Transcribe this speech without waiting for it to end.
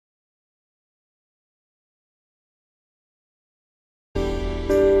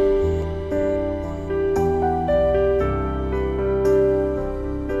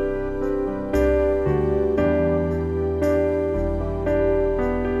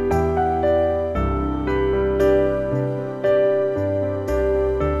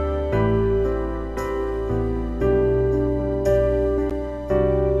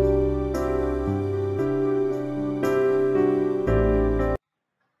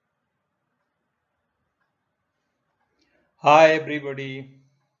Hi everybody.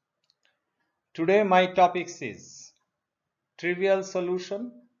 Today my topics is trivial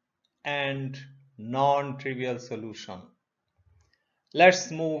solution and non-trivial solution. Let's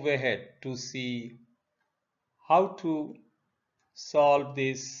move ahead to see how to solve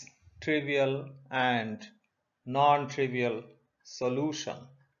this trivial and non-trivial solution.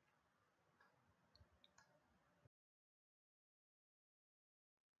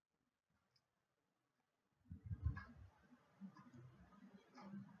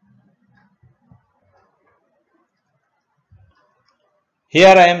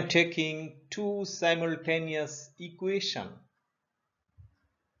 Here I am taking two simultaneous equations.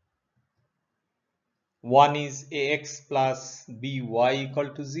 One is ax plus by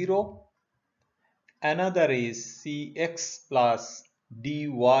equal to 0. Another is cx plus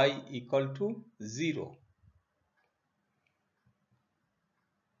dy equal to 0.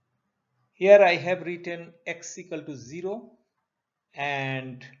 Here I have written x equal to 0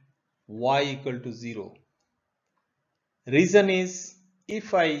 and y equal to 0. Reason is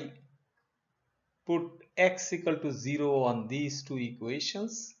if I put x equal to 0 on these two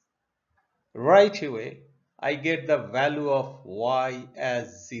equations, right away I get the value of y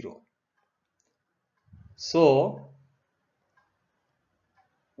as 0. So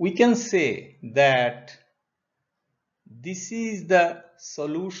we can say that this is the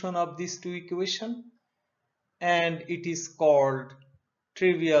solution of these two equations and it is called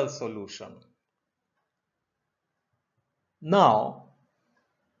trivial solution. Now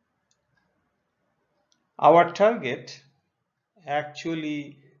our target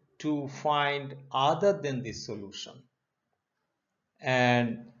actually to find other than this solution,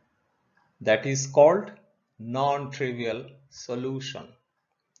 and that is called non-trivial solution.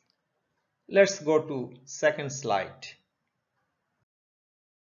 Let's go to second slide.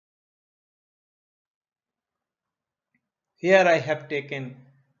 Here I have taken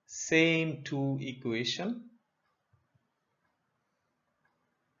same two equation.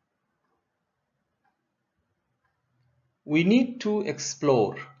 We need to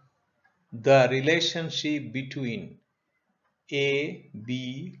explore the relationship between A,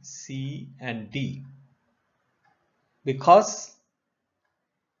 B, C and D, because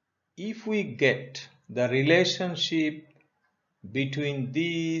if we get the relationship between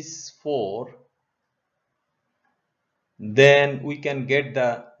these four, then we can get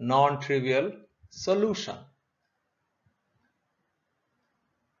the non-trivial solution.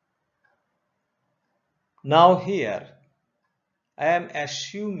 Now here I am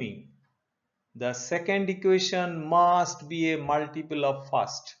assuming the second equation must be a multiple of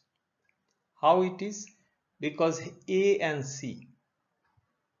first. How it is? Because A and C,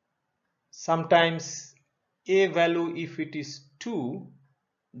 sometimes A value if it is 2,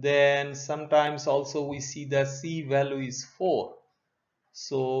 then sometimes also we see the C value is 4.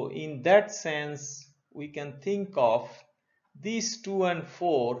 So in that sense we can think of these 2 and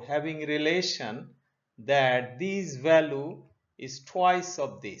 4 having relation that this value is twice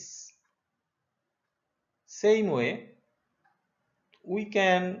of this. Same way we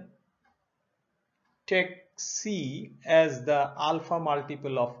can take C as the alpha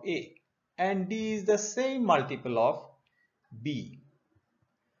multiple of A and D is the same multiple of B.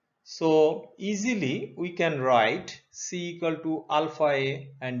 So easily we can write C equal to alpha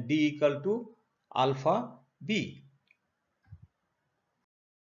A and D equal to alpha B.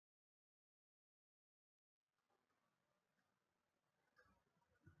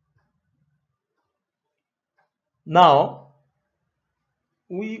 Now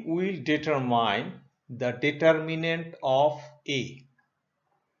we will determine the determinant of A.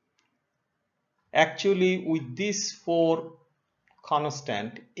 Actually with these four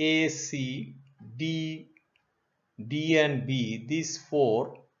constant A, C, D and B, these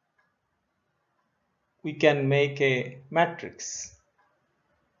four, we can make a matrix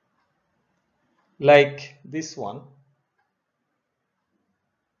like this one.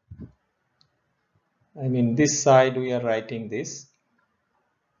 I mean this side we are writing this.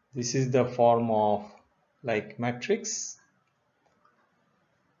 This is the form of like matrix.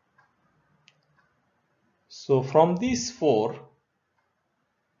 So from these four,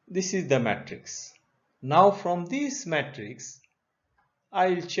 this is the matrix. Now from this matrix, I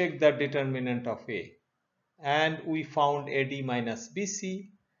will check the determinant of A, and we found AD minus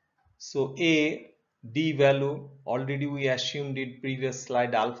BC. So A, D value already we assumed in previous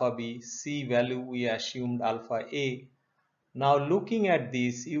slide alpha B, C value we assumed alpha A. Now looking at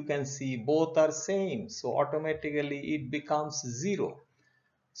this, you can see both are same, so automatically it becomes 0.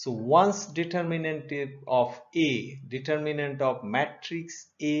 So once determinant of matrix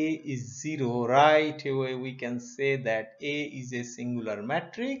A is 0, right away we can say that A is a singular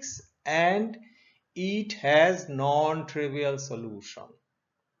matrix and it has non-trivial solution.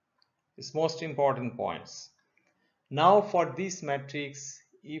 It's most important points. Now for this matrix,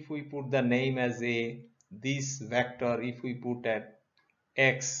 if we put the name as A, this vector if we put at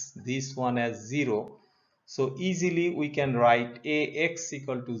x, this one as 0, so easily we can write Ax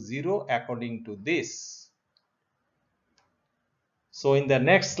equal to 0 according to this. So in the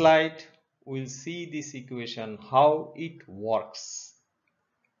next slide, we'll see this equation, how it works.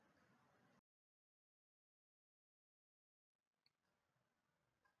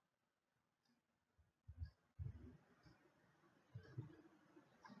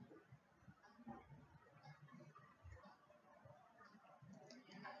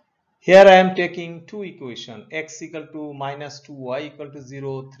 Here I am taking two equations, x equal to minus 2y equal to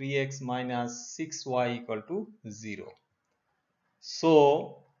 0, 3x minus 6y equal to 0.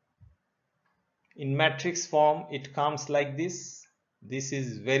 So in matrix form it comes like this. This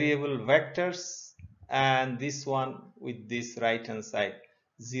is variable vectors and this one with this right hand side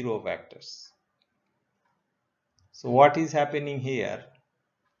 0 vectors. So what is happening here?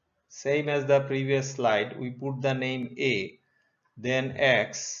 Same as the previous slide, we put the name A, then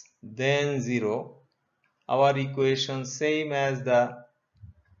x, then 0. Our equation same as the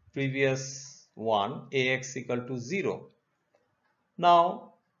previous one, Ax equal to 0.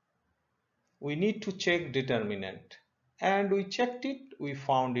 Now we need to check determinant and we checked it, we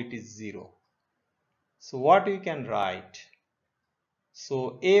found it is 0. So what we can write?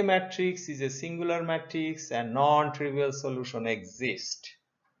 So A matrix is a singular matrix and non-trivial solution exists.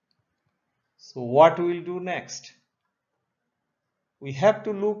 So what we will do next? We have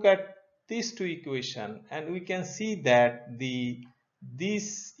to look at these two equations and we can see that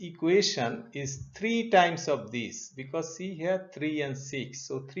this equation is 3 times of this, because see here 3 and 6,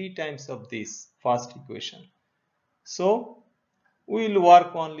 so 3 times of this first equation. So we will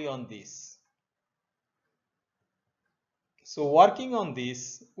work only on this. So working on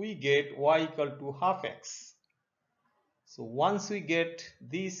this, we get y equal to half x. So once we get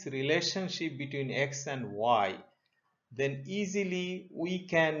this relationship between x and y, then easily we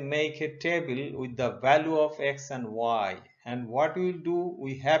can make a table with the value of x and y. And what we will do,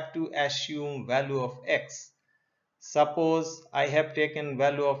 we have to assume value of x. Suppose I have taken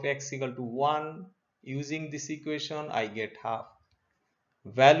value of x equal to 1. Using this equation, I get half.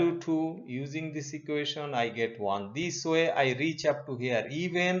 Value 2, using this equation, I get 1. This way I reach up to here.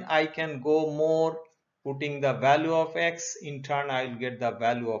 Even I can go more, putting the value of x, in turn I will get the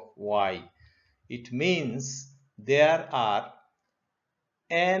value of y. It means there are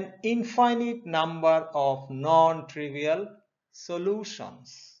an infinite number of non-trivial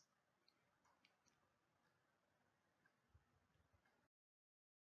solutions.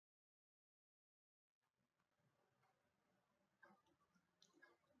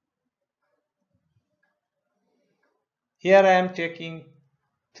 Here I am taking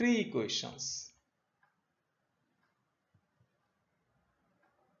three equations.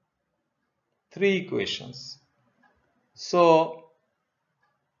 So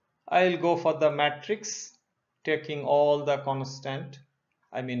I will go for the matrix, taking all the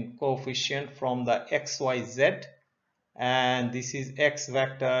coefficient from the x, y, z, and this is x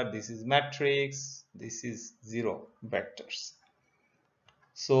vector, this is matrix, this is 0 vectors.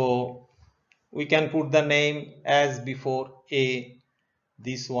 So we can put the name as before A,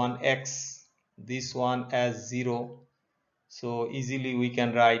 this one x, this one as 0. So easily we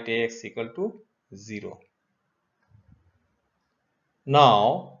can write Ax equal to 0.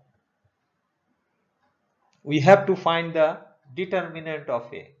 Now we have to find the determinant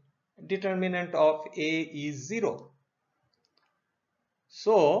of A. Determinant of A is 0.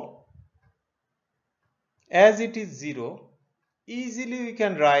 So as it is 0, easily we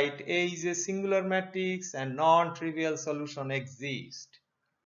can write A is a singular matrix and non-trivial solution exists.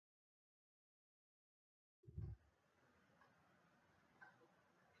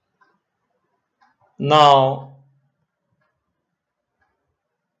 Now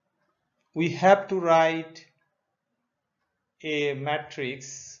we have to write a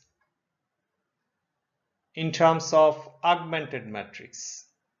matrix in terms of augmented matrix.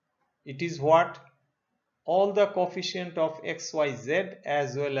 It is what? All the coefficient of x, y, z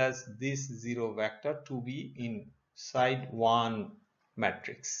as well as this 0 vector to be inside one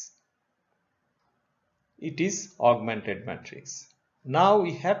matrix. It is augmented matrix. Now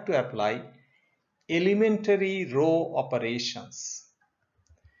we have to apply elementary row operations.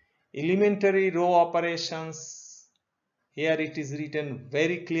 Elementary row operations Here it is written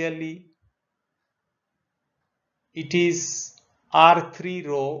very clearly. It is R3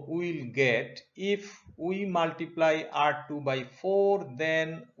 row we will get if we multiply R2 by 4,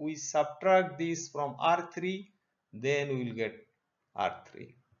 then we subtract this from R3, then we will get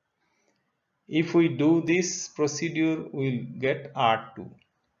R3. If we do this procedure, we will get R2.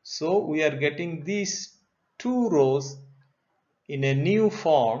 So we are getting these two rows in a new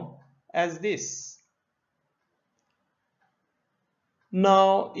form as this.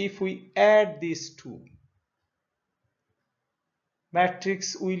 Now if we add these two,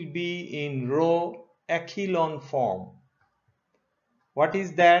 matrix will be in row echelon form. What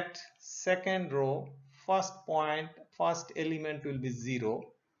is that? Second row, first point, first element will be 0.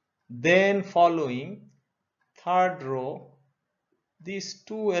 Then following third row, these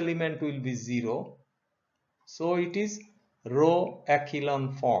two element will be 0. So it is row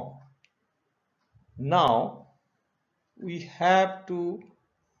echelon form. Now we have to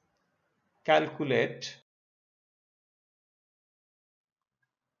calculate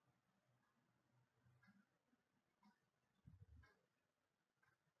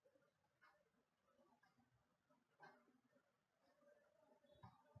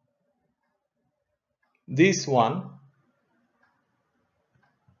this one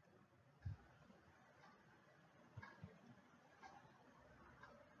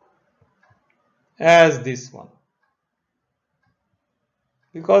as this one,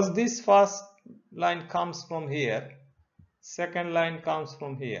 because this first line comes from here, second line comes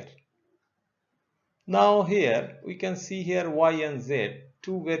from here. Now here we can see here y and z,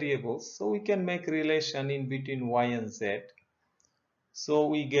 two variables, so we can make relation in between y and z. So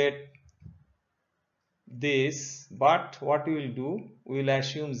we get this, but what we will do, we will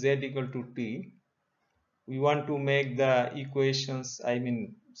assume z equal to t. We want to make the equations,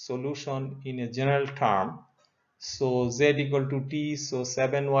 solution in a general term. So z equal to t, so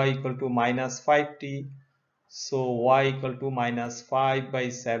 7y equal to minus 5t. So y equal to minus 5 by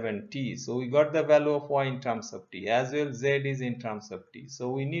 7t. So we got the value of y in terms of t, as well z is in terms of t. So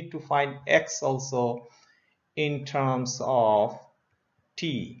we need to find x also in terms of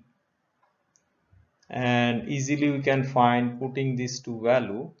t. And easily we can find putting these two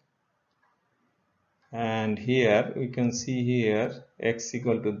value. And here we can see here x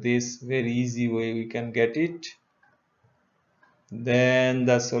equal to this, very easy way we can get it. Then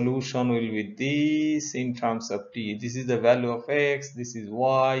the solution will be this in terms of t. This is the value of x, this is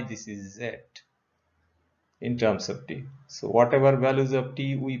y, this is z in terms of t. So whatever values of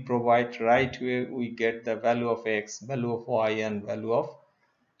t we provide right away, we get the value of x, value of y, and value of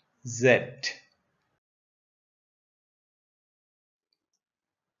z.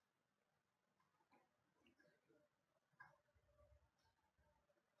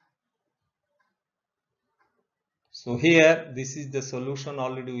 So here this is the solution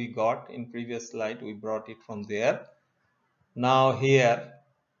already we got in previous slide, we brought it from there. Now here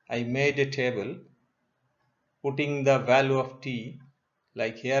I made a table putting the value of t,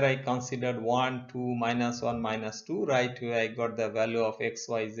 like here I considered 1, 2, minus 1, minus 2, right here I got the value of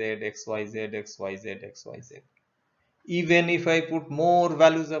xyz, xyz, xyz, xyz. Even if I put more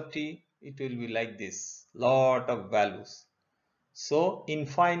values of t, it will be like this, lot of values. So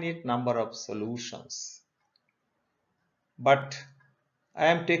infinite number of solutions. But I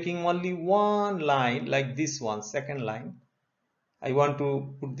am taking only one line, like this one, second line. I want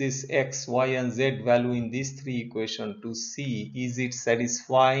to put this x, y, and z value in these three equations to see is it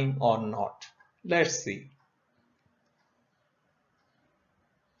satisfying or not. Let's see.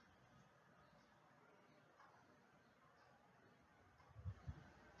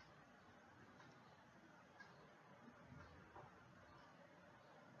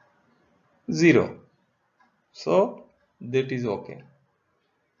 Zero. So that is okay.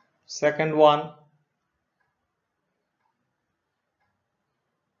 Second one,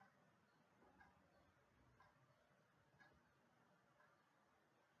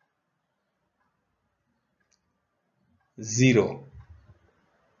 0.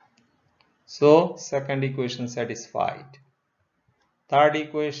 So second equation satisfied. Third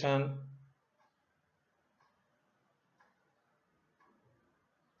equation,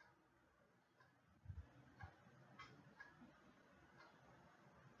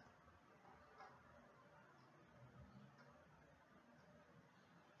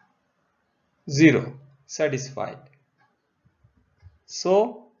 0, satisfied.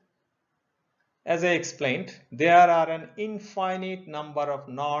 So as I explained, there are an infinite number of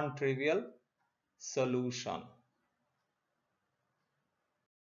non-trivial solutions.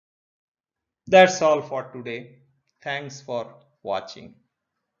 That's all for today. Thanks for watching.